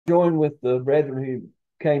Join with the brethren who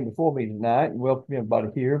came before me tonight and welcome everybody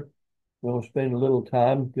here. We'll spend a little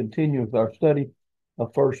time continue with our study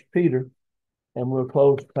of First Peter, and we'll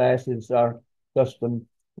close class as our custom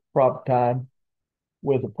proper time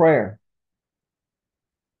with a prayer.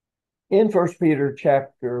 In First Peter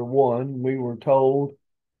chapter 1, we were told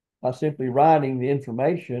by simply writing the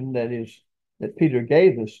information that Peter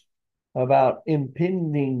gave us about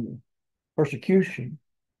impending persecution.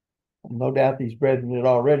 No doubt these brethren had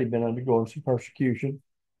already been undergoing some persecution,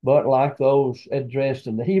 but like those addressed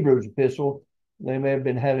in the Hebrews epistle, they may have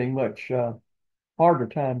been having much harder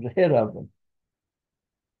times ahead of them.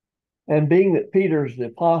 And being that Peter's the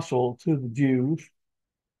apostle to the Jews,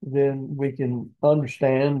 then we can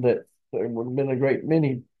understand that there would have been a great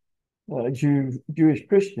many Jewish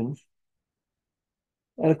Christians.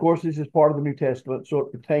 And of course, this is part of the New Testament, so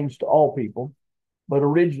it pertains to all people. But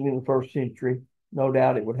originally in the first century, no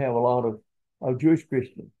doubt it would have a lot of Jewish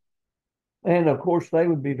Christians. And of course, they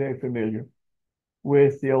would be very familiar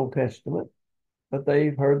with the Old Testament, but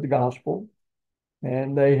they've heard the gospel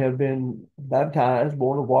and they have been baptized,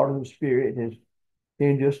 born of water and the Spirit, as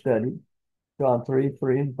Ken just studied, John 3,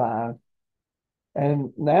 3, and 5.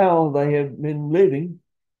 And now they have been living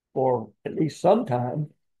for at least some time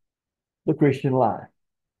the Christian life.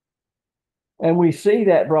 And we see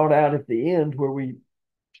that brought out at the end where we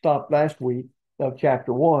stopped last week of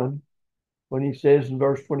chapter 1, when he says in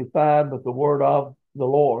verse 25, but the word of the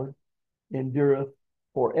Lord endureth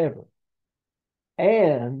forever.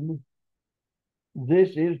 And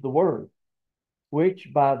this is the word which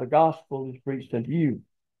by the gospel is preached unto you.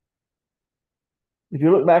 If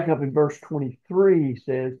you look back up in verse 23, he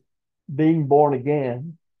says, being born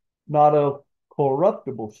again, not of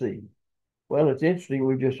corruptible seed. Well, it's interesting.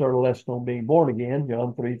 We just heard a lesson on being born again,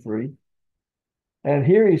 John 3, 3. And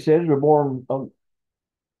here he says we're born of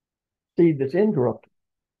seed that's incorruptible,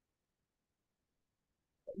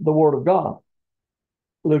 the word of God.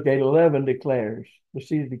 Luke 8:11 declares the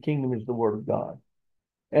seed of the kingdom is the word of God.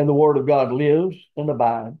 And the word of God lives and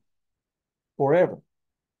abides forever.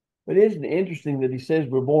 But isn't it interesting that he says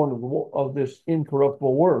we're born of this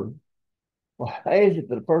incorruptible word? Well, how is it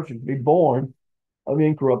that a person can be born of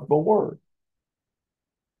incorruptible word?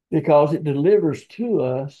 Because it delivers to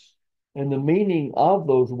us and the meaning of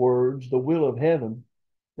those words, the will of heaven,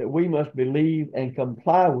 that we must believe and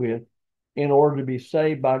comply with in order to be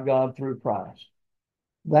saved by God through Christ.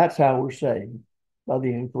 That's how we're saved, by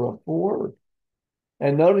the incorruptible word.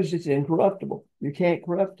 And notice it's incorruptible. You can't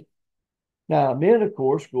corrupt it. Now, men, of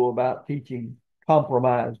course, go about teaching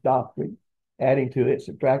compromised doctrine, adding to it,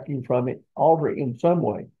 subtracting from it, altering in some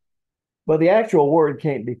way. But the actual word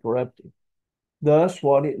can't be corrupted. Thus,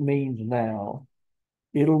 what it means now,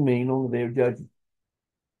 it'll mean on the day of judgment.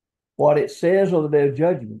 What it says on the day of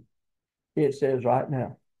judgment, it says right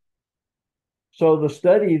now. So the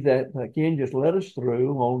study that Ken just led us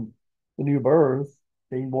through on the new birth,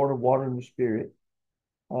 being born of water and the Spirit,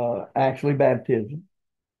 actually baptism,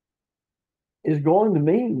 is going to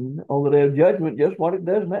mean on the day of judgment just what it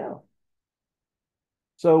does now.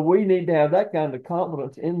 So we need to have that kind of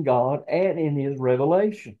confidence in God and in his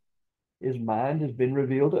revelation. His mind has been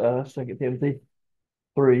revealed to us, 2 Timothy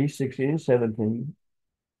 3, 16 and 17.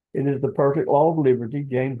 It is the perfect law of liberty,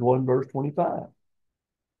 James 1, verse 25.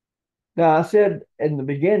 Now, I said in the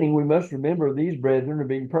beginning, we must remember these brethren are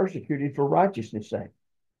being persecuted for righteousness' sake.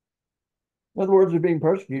 In other words, they're being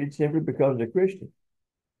persecuted simply because they're Christian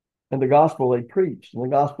and the gospel they preach, and the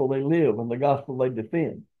gospel they live, and the gospel they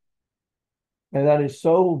defend. And that is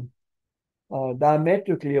so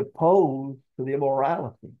diametrically opposed to the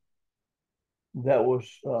immorality that was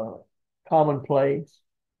commonplace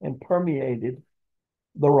and permeated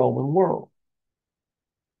the Roman world.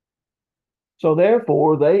 So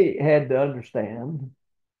therefore, they had to understand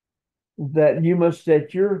that you must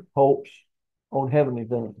set your hopes on heavenly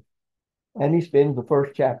things. And he spends the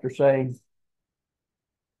first chapter saying,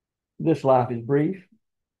 this life is brief,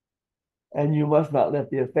 and you must not let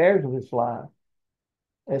the affairs of this life,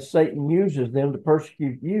 as Satan uses them to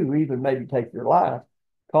persecute you, even maybe take your life,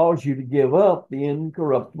 cause you to give up the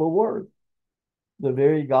incorruptible word, the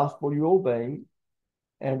very gospel you obey,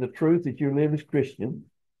 and the truth that you live as Christian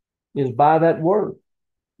is by that word,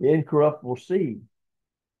 the incorruptible seed.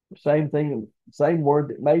 The same thing, the same word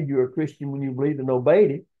that made you a Christian when you believed and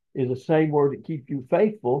obeyed it is the same word that keeps you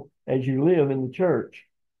faithful as you live in the church,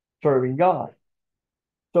 serving God.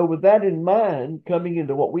 So with that in mind, coming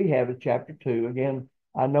into what we have in chapter 2, again,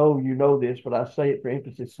 I know you know this, but I say it for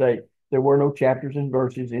emphasis' sake. There were no chapters and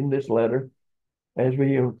verses in this letter as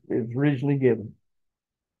is originally given.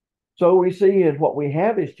 So we see as what we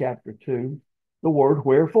have is chapter 2, the word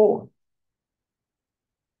wherefore.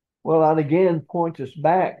 Well, that again points us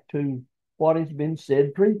back to what has been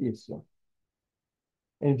said previously.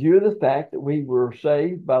 In view of the fact that we were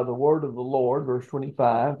saved by the word of the Lord, verse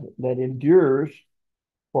 25, that endures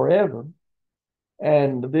forever.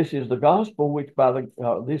 And this is the gospel which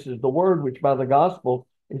this is the word which by the gospel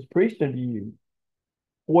is preached unto you.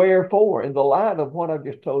 Wherefore, in the light of what I've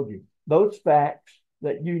just told you, those facts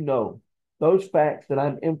that you know, those facts that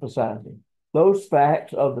I'm emphasizing, those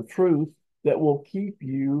facts of the truth that will keep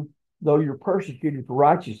you, though you're persecuted for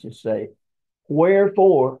righteousness' sake,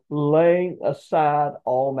 wherefore, laying aside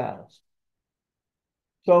all malice.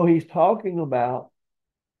 So he's talking about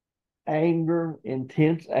anger,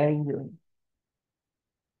 intense anger,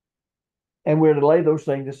 and we're to lay those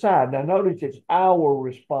things aside. Now, notice it's our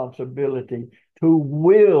responsibility to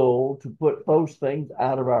will to put those things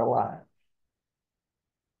out of our lives.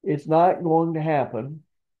 It's not going to happen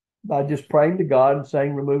by just praying to God and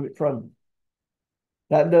saying, remove it from me.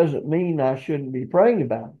 That doesn't mean I shouldn't be praying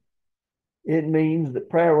about it. It means that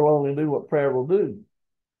prayer will only do what prayer will do.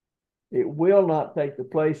 It will not take the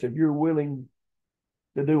place of you're willing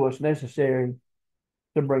to do what's necessary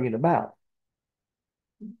to bring it about.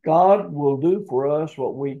 God will do for us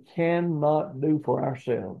what we cannot do for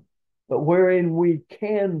ourselves. But wherein we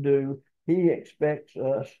can do, he expects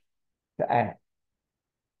us to act.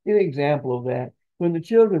 An example of that, when the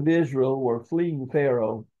children of Israel were fleeing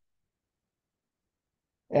Pharaoh,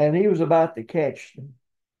 and he was about to catch them,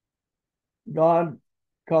 God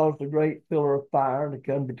caused a great pillar of fire to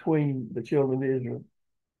come between the children of Israel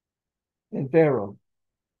and Pharaoh.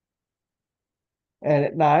 And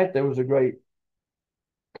at night, there was a great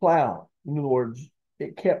cloud. In other words,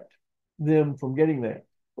 it kept them from getting there.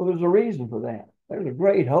 Well, there's a reason for that. There's a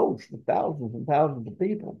great host of thousands and thousands of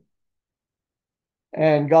people.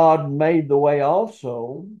 And God made the way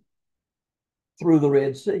also through the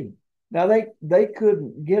Red Sea. Now, they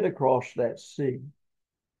couldn't get across that sea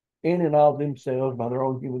in and of themselves by their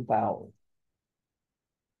own human power.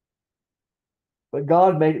 But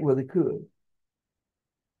God made it where they could.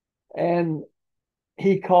 And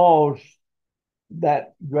he caused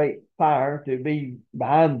that great fire to be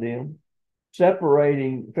behind them,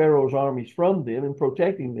 separating Pharaoh's armies from them and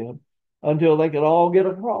protecting them until they could all get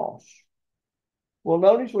across. Well,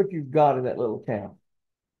 notice what you've got in that little town.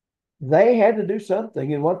 They had to do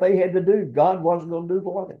something, and what they had to do, God wasn't going to do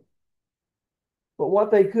for them. But what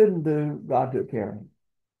they couldn't do, God took care of them.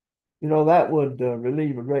 You know, that would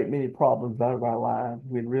relieve a great many problems out of our lives.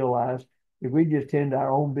 We'd realize if we just tend to our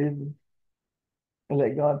own business and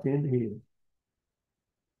let God tend to his.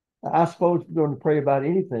 I suppose we're going to pray about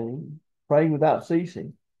anything, praying without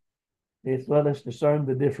ceasing. It's let us discern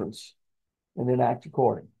the difference and then act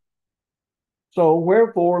according. So,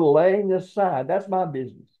 wherefore, laying aside, that's my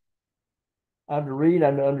business. I'm to read,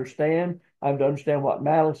 I'm to understand what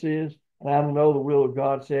malice is, and I'm to know the will of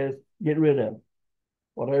God says, get rid of it.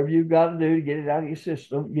 Whatever you've got to do to get it out of your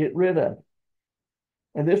system, get rid of it.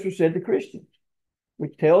 And this was said to Christians,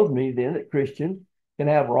 which tells me then that Christians can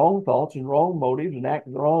have wrong thoughts and wrong motives and act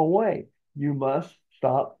the wrong way. You must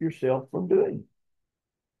stop yourself from doing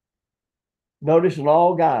it. Notice in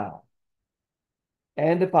all guile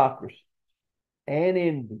and hypocrisy and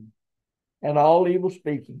envy and all evil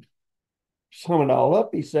speaking. Sum it all up,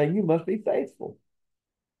 he's saying you must be faithful.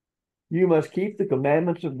 You must keep the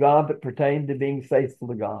commandments of God that pertain to being faithful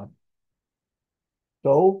to God.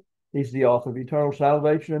 So he's the author of eternal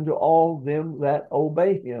salvation unto all them that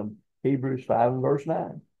obey him. Hebrews 5 and verse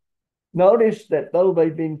 9. Notice that though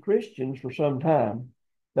they've been Christians for some time,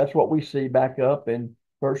 that's what we see back up in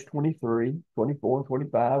verse 23, 24, and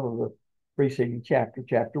 25 of the preceding chapter,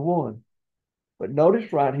 chapter 1. But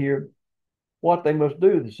notice right here what they must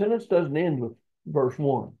do. The sentence doesn't end with verse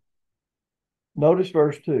 1. Notice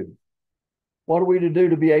verse 2. What are we to do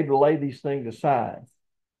to be able to lay these things aside,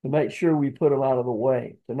 to make sure we put them out of the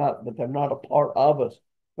way, that they're not a part of us,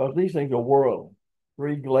 because these things are worldly.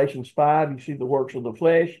 Read Galatians 5, you see the works of the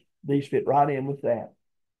flesh. These fit right in with that.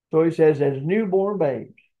 So he says, as newborn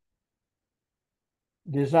babes,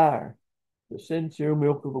 desire the sincere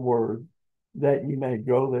milk of the word, that ye may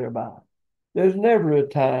grow thereby. There's never a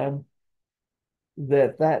time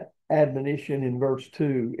that admonition in verse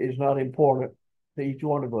 2 is not important to each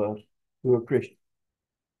one of us who are Christians.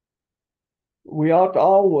 We ought to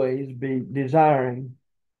always be desiring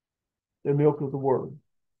the milk of the word.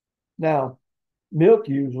 Now, milk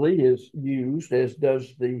usually is used, as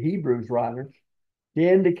does the Hebrews writer, to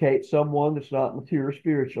indicate someone that's not mature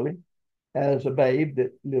spiritually, as a babe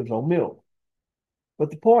that lives on milk.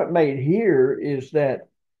 But the point made here is that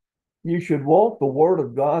you should want the word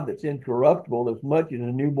of God that's incorruptible as much as a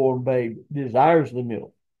newborn babe desires the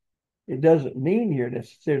milk. It doesn't mean here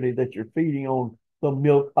necessarily that you're feeding on the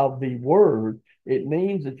milk of the word. It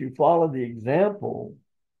means that you follow the example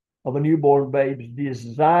of a newborn babe's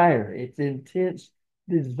desire, its intense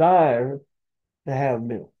desire to have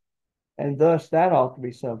milk. And thus that ought to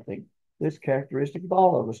be something that's characteristic of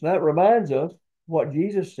all of us. And that reminds us what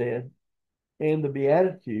Jesus said in the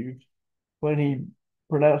Beatitudes when he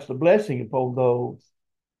pronounced the blessing upon those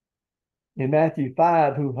in Matthew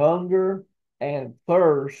 5 who hunger and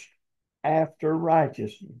thirst after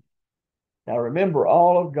righteousness. Now remember,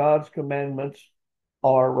 all of God's commandments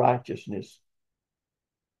are righteousness.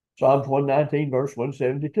 Psalms 119, verse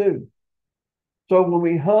 172. So when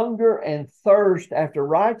we hunger and thirst after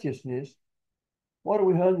righteousness, what are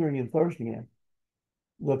we hungering and thirsting after?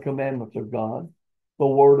 The commandments of God, the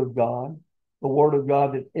Word of God, the Word of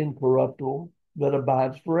God that's incorruptible, that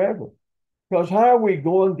abides forever. Because how are we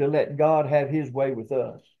going to let God have his way with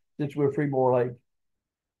us since we're free moral agents?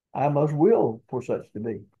 I must will for such to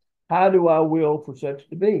be. How do I will for such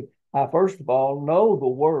to be? I first of all know the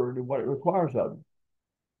Word and what it requires of me.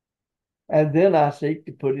 And then I seek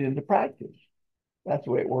to put it into practice. That's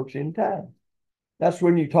the way it works in time. That's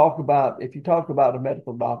when you talk about, if you talk about a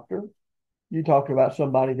medical doctor, you talk about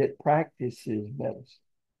somebody that practices medicine.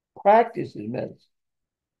 Practices medicine.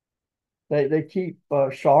 They keep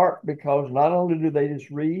sharp because not only do they just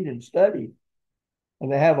read and study,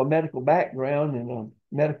 and they have a medical background in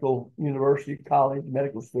a medical university, college,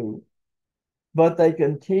 medical school, but they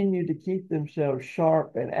continue to keep themselves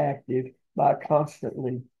sharp and active by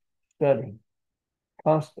constantly studying,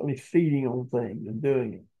 constantly feeding on things and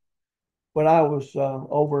doing it. When I was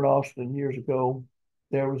over in Austin years ago,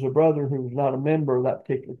 there was a brother who was not a member of that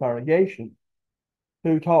particular congregation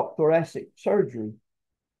who taught thoracic surgery.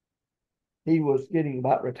 He was getting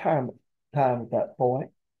about retirement time at that point.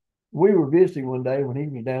 We were visiting one day when he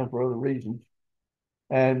was down for other reasons.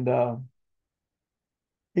 And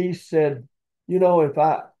he said, you know, if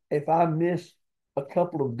I miss a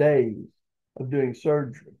couple of days of doing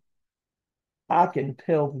surgery, I can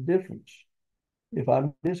tell the difference if I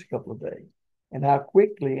miss a couple of days and how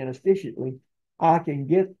quickly and efficiently I can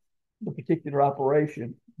get the particular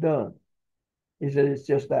operation done. He said it's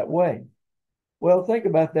just that way. Well, think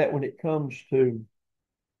about that when it comes to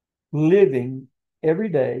living every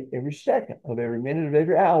day, every second of every minute of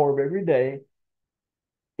every hour of every day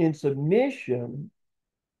in submission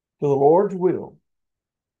to the Lord's will.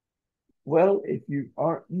 Well, if you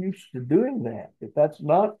aren't used to doing that, if that's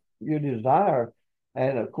not your desire,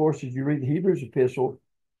 and of course, as you read the Hebrews epistle,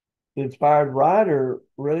 the inspired writer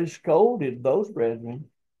really scolded those brethren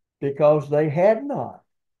because they had not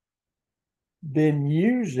been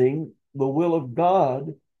using the will of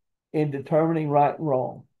God in determining right and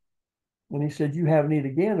wrong. When he said, you have need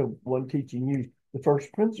again of one teaching you the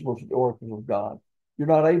first principles of the oracles of God. You're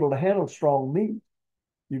not able to handle strong meat.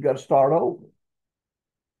 You've got to start over.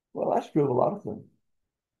 Well, that's true of a lot of things.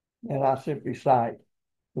 And I simply cite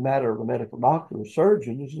the matter of a medical doctor or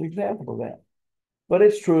surgeon as an example of that. But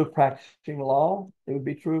it's true of practicing law. It would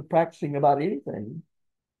be true of practicing about anything.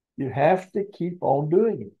 You have to keep on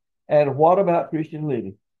doing it. And what about Christian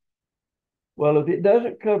living? Well, if it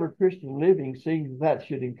doesn't cover Christian living, seeing that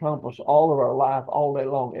should encompass all of our life all day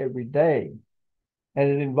long, every day. And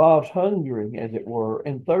it involves hungering, as it were,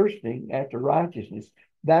 and thirsting after righteousness.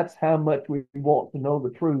 That's how much we want to know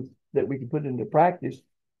the truth that we can put into practice.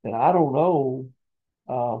 And I don't know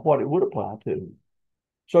what it would apply to.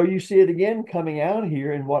 So you see it again coming out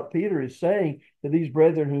here in what Peter is saying to these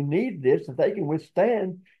brethren who need this, that they can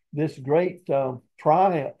withstand this great trial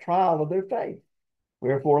of their faith.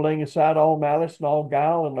 Wherefore, laying aside all malice and all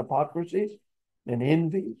guile and hypocrisies and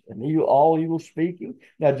envy and all evil speaking.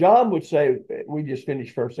 Now, John would say, we just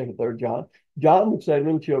finished 1st, 2nd, 3rd John. John would say,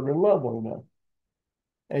 little children, love one another.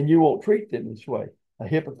 And you won't treat them this way. A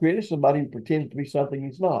hypocrite is somebody who pretends to be something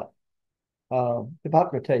he's not.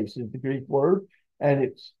 Hypocrites is the Greek word,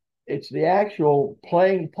 and it's the actual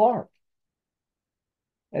playing part.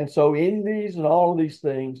 And so envies and all of these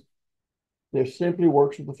things, they're simply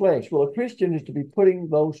works of the flesh. Well, a Christian is to be putting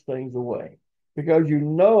those things away because you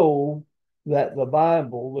know that the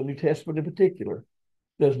Bible, the New Testament in particular,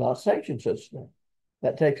 does not sanction such things.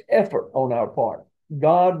 That takes effort on our part.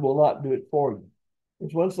 God will not do it for you.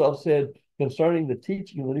 As one said concerning the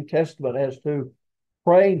teaching of the New Testament as to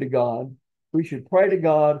praying to God, we should pray to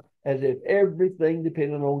God as if everything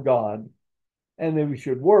depended on God, and then we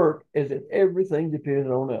should work as if everything depended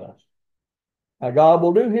on us. Now, God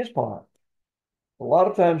will do his part. A lot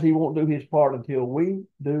of times he won't do his part until we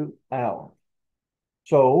do ours.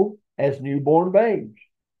 So, as newborn babes,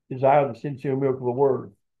 desire the sincere milk of the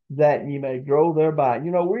word, that ye may grow thereby.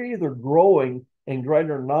 You know, we're either growing and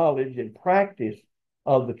greater knowledge and practice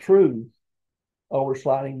of the truth, or we're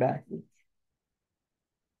sliding backwards.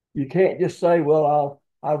 You can't just say, well,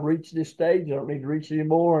 I've reached this stage. I don't need to reach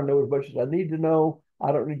anymore. I know as much as I need to know.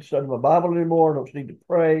 I don't need to study my Bible anymore. I don't need to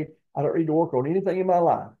pray. I don't need to work on anything in my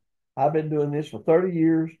life. I've been doing this for 30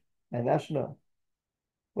 years, and that's enough.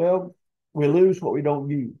 Well, we lose what we don't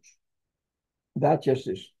use. That's just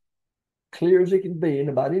as clear as it can be in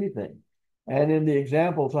about anything. And in the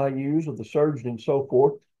examples I use of the surgeon and so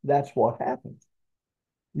forth, that's what happens.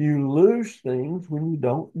 You lose things when you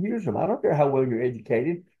don't use them. I don't care how well you're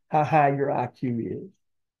educated, how high your IQ is.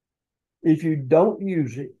 If you don't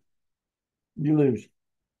use it, you lose it.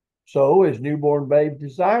 So as newborn babes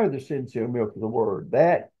desire the sincere milk of the word,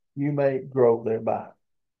 that you may grow thereby.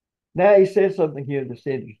 Now he says something here that's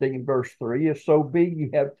interesting in verse 3. If so be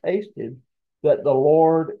you have tasted that the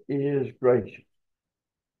Lord is gracious.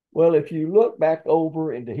 Well, if you look back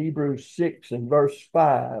over into Hebrews 6 and verse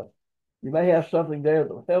 5, you may have something there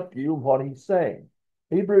that will help you in what he's saying.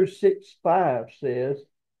 Hebrews 6:5 says,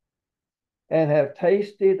 and have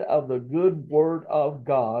tasted of the good word of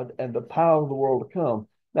God and the power of the world to come.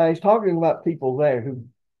 Now he's talking about people there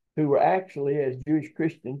who were actually, as Jewish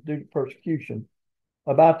Christians due to persecution,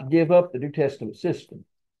 about to give up the New Testament system.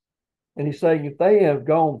 And he's saying if they have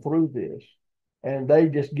gone through this and they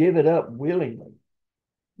just give it up willingly,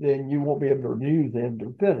 then you won't be able to renew them to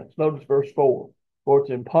repentance. Notice verse 4. For it's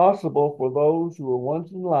impossible for those who were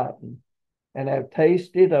once enlightened and have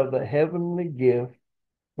tasted of the heavenly gift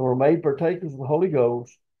and were made partakers of the Holy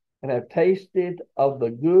Ghost and have tasted of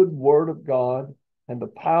the good word of God and the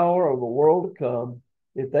power of the world to come,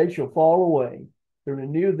 if they shall fall away, to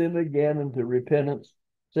renew them again into repentance,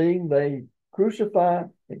 seeing they crucify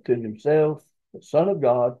to themselves the Son of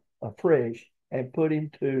God afresh and put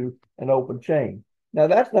him to an open chain. Now,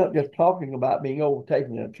 that's not just talking about being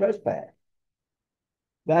overtaken in a trespass.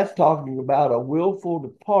 That's talking about a willful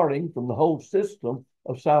departing from the whole system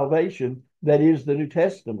of salvation that is the New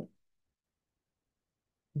Testament.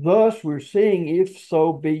 Thus, we're seeing, if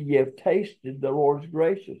so be ye have tasted the Lord's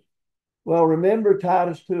gracious. Well, remember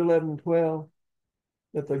Titus 2:11-12,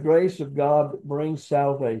 that the grace of God that brings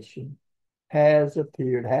salvation hath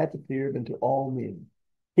appeared unto all men,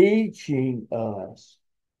 teaching us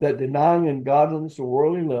that denying ungodliness or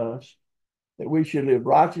worldly lust, that we should live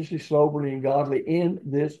righteously, soberly, and godly in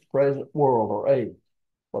this present world or age.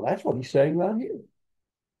 Well, that's what he's saying right here.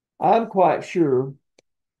 I'm quite sure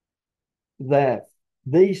that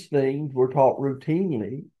these things were taught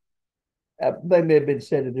routinely. They may have been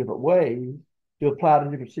said in different ways to apply to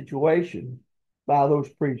different situations by those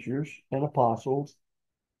preachers and apostles,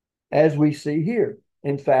 as we see here.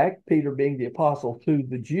 In fact, Peter being the apostle to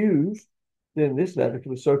the Jews, then this letter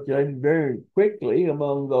was circulated very quickly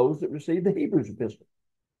among those that received the Hebrews epistle,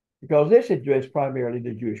 because this addressed primarily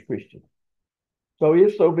the Jewish Christians. So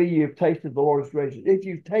if so be you have tasted the Lord's graces, if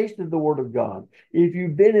you've tasted the word of God, if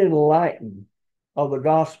you've been enlightened of the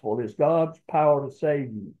gospel, it's God's power to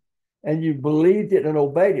save you, and you believed it and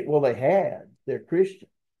obeyed it, well, they had. They're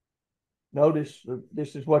Christians. Notice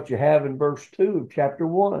this is what you have in verse 2 of chapter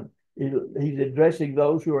 1. He's addressing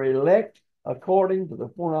those who are elect according to the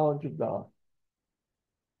foreknowledge of God.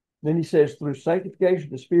 Then he says, through sanctification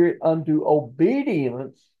of the Spirit unto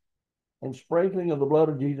obedience and sprinkling of the blood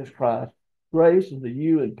of Jesus Christ, grace unto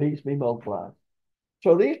you and peace be multiplied.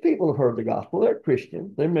 So these people have heard the gospel. They're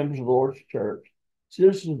Christians. They're members of the Lord's church,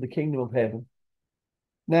 citizens of the kingdom of heaven.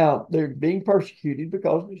 Now, they're being persecuted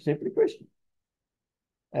because they're simply Christians.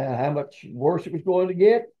 How much worse it was going to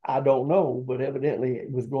get, I don't know, but evidently it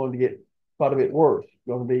was going to get quite a bit worse. It's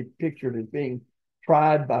going to be pictured as being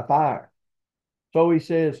tried by fire. So he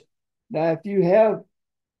says, now if you have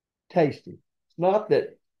tasted, it's not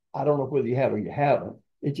that I don't know whether you have or you haven't.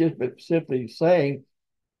 It's just simply saying,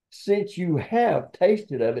 since you have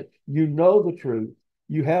tasted of it, you know the truth.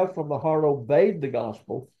 You have from the heart obeyed the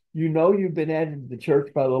gospel. You know you've been added to the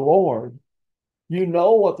church by the Lord. You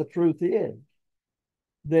know what the truth is.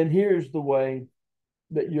 Then here's the way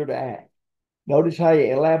that you're to act. Notice how he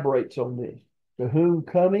elaborates on this. To whom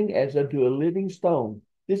coming as unto a living stone.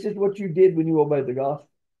 This is what you did when you obeyed the gospel.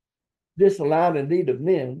 Disallowed indeed of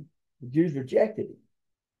men, the Jews rejected it,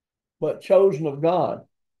 but chosen of God.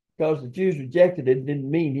 Because the Jews rejected it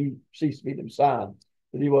didn't mean he ceased to be the Messiah,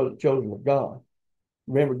 that he wasn't chosen of God.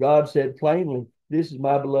 Remember, God said plainly, this is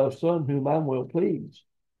my beloved Son, whom I'm well pleased.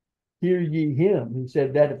 Hear ye him. He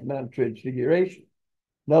said that at the Mount of Transfiguration.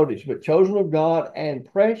 Notice, but chosen of God and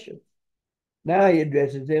precious. Now he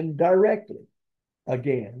addresses them directly.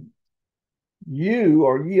 Again, you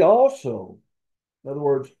or ye also. In other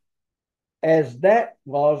words, as that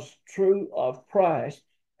was true of Christ,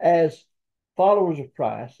 as followers of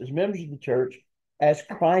Christ, as members of the church, as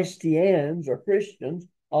Christians or Christians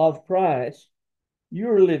of Christ,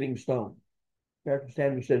 you're a living stone. American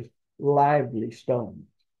Standard says lively stone.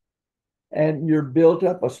 And you're built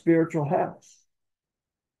up a spiritual house.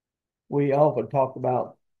 We often talk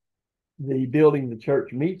about the building the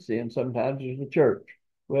church meets in sometimes is the church.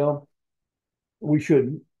 Well, we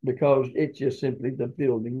shouldn't, because it's just simply the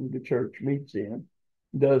building the church meets in,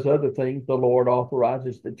 does other things the Lord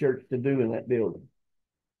authorizes the church to do in that building.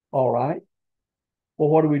 All right. Well,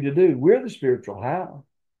 what are we to do? We're the spiritual house.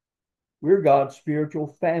 We're God's spiritual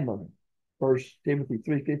family. 1 Timothy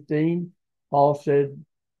 3:15, Paul said,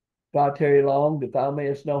 if I tarry long, that thou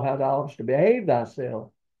mayest know how thou oughtest to behave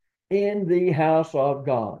thyself in the house of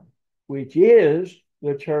God, which is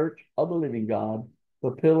the church of the living God,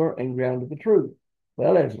 the pillar and ground of the truth.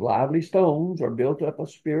 Well, as lively stones are built up a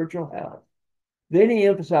spiritual house. Then he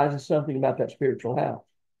emphasizes something about that spiritual house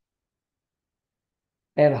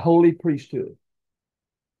and holy priesthood.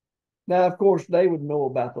 Now, of course, they would know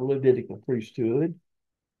about the Levitical priesthood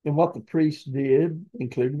and what the priests did,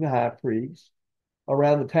 including the high priest,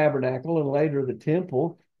 around the tabernacle and later the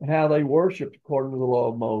temple, and how they worshiped according to the law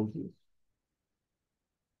of Moses.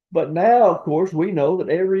 But now, of course, we know that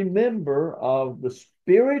every member of the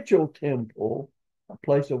spiritual temple, a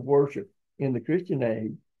place of worship in the Christian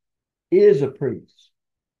age, is a priest.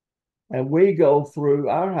 And we go through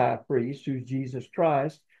our high priest, who's Jesus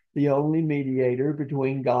Christ, the only mediator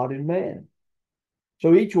between God and man.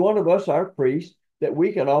 So each one of us are priests that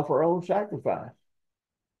we can offer our own sacrifice.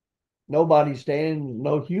 Nobody stands,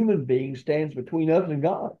 no human being stands between us and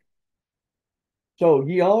God. So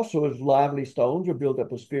ye also, as lively stones, are built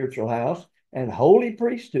up a spiritual house and holy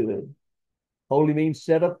priesthood. Holy means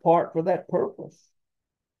set apart for that purpose,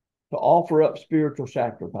 to offer up spiritual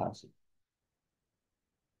sacrifices.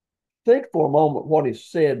 Think for a moment what is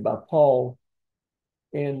said by Paul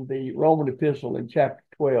in the Roman epistle in chapter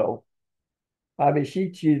 12. I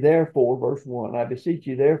beseech you therefore, verse 1, I beseech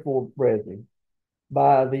you therefore, brethren,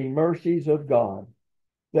 by the mercies of God,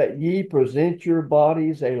 that ye present your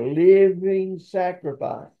bodies a living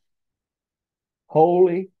sacrifice,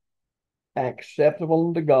 holy, acceptable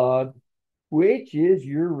unto God, which is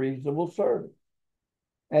your reasonable service.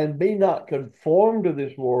 And be not conformed to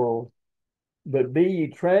this world, but be ye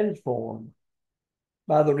transformed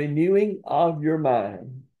by the renewing of your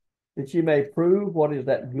mind, that ye may prove what is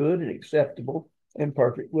that good and acceptable and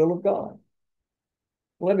perfect will of God.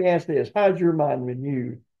 Let me ask this: how's your mind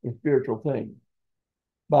renewed in spiritual things?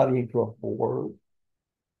 By the incorruptible word.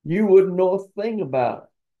 You wouldn't know a thing about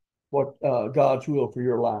what God's will for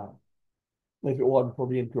your life if it wasn't for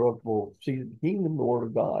the incorruptible seed of the kingdom, the word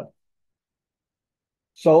of God.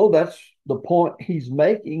 So that's the point he's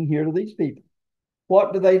making here to these people.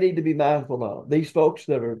 What do they need to be mindful of? These folks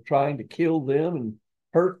that are trying to kill them and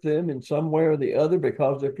hurt them in some way or the other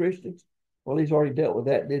because they're Christians? Well, he's already dealt with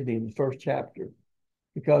that, didn't he, in the first chapter?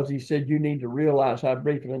 Because he said you need to realize how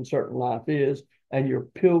brief and uncertain life is, and you're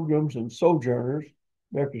pilgrims and sojourners.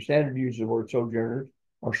 American Standard uses the word sojourners,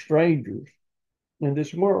 are strangers in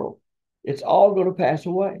this world. It's all going to pass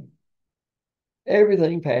away.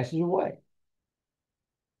 Everything passes away.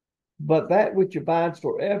 But that which abides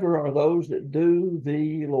forever are those that do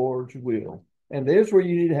the Lord's will. And there's where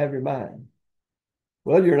you need to have your mind.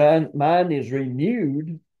 Well, your mind is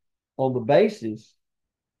renewed on the basis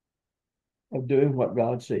of doing what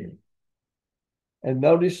God said. And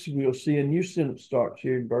notice we'll see a new sentence starts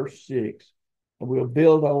here in verse 6, and we'll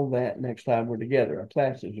build on that next time we're together. Our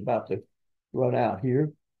class is about to run out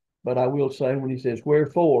here, but I will say when he says,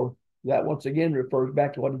 wherefore, that once again refers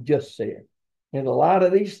back to what he just said. And a lot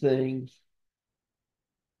of these things,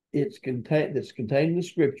 that's contained in the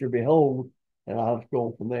scripture, behold, and I'll just go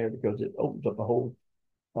on from there because it opens up a whole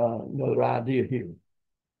another idea here.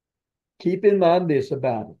 Keep in mind this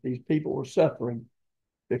about it. These people were suffering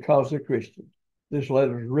because they're Christians. This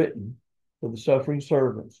letter is written for the suffering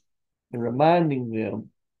servants and reminding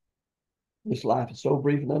them this life is so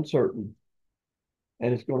brief and uncertain,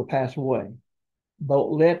 and it's going to pass away.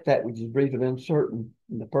 Don't let that which is brief and uncertain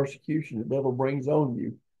and the persecution the devil brings on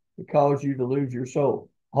you to cause you to lose your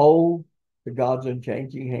soul. Hold to God's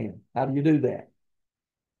unchanging hand. How do you do that?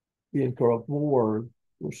 The incorruptible word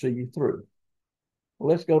will see you through. Well,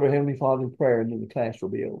 let's go to Heavenly Father in prayer, and then the class will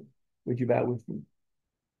be over. Would you bow with me?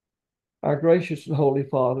 Our gracious and holy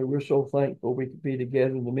Father, we're so thankful we could be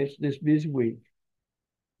together in the midst of this busy week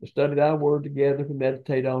to study thy word together, to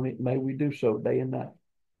meditate on it. May we do so day and night.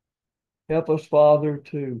 Help us, Father,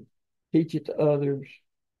 to teach it to others.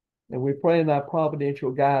 And we pray in thy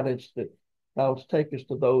providential guidance that thou take us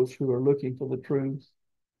to those who are looking for the truth.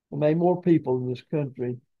 And may more people in this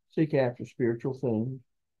country seek after spiritual things.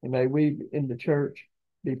 And may we in the church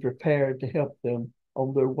be prepared to help them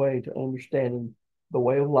on their way to understanding the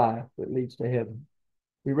way of life that leads to heaven.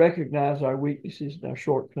 We recognize our weaknesses and our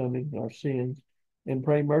shortcomings and our sins and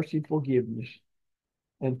pray mercy and forgiveness.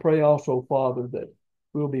 And pray also, Father, that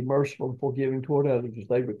we'll be merciful and forgiving toward others as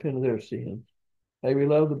they repent of their sins. May we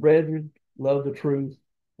love the brethren, love the truth,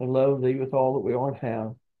 and love thee with all that we are and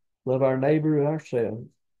have. Love our neighbor and ourselves.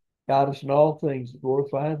 Guide us in all things that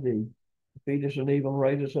glorify thee. Feed us in evil and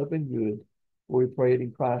raise us up in good. We pray it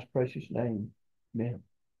in Christ's precious name. Amen.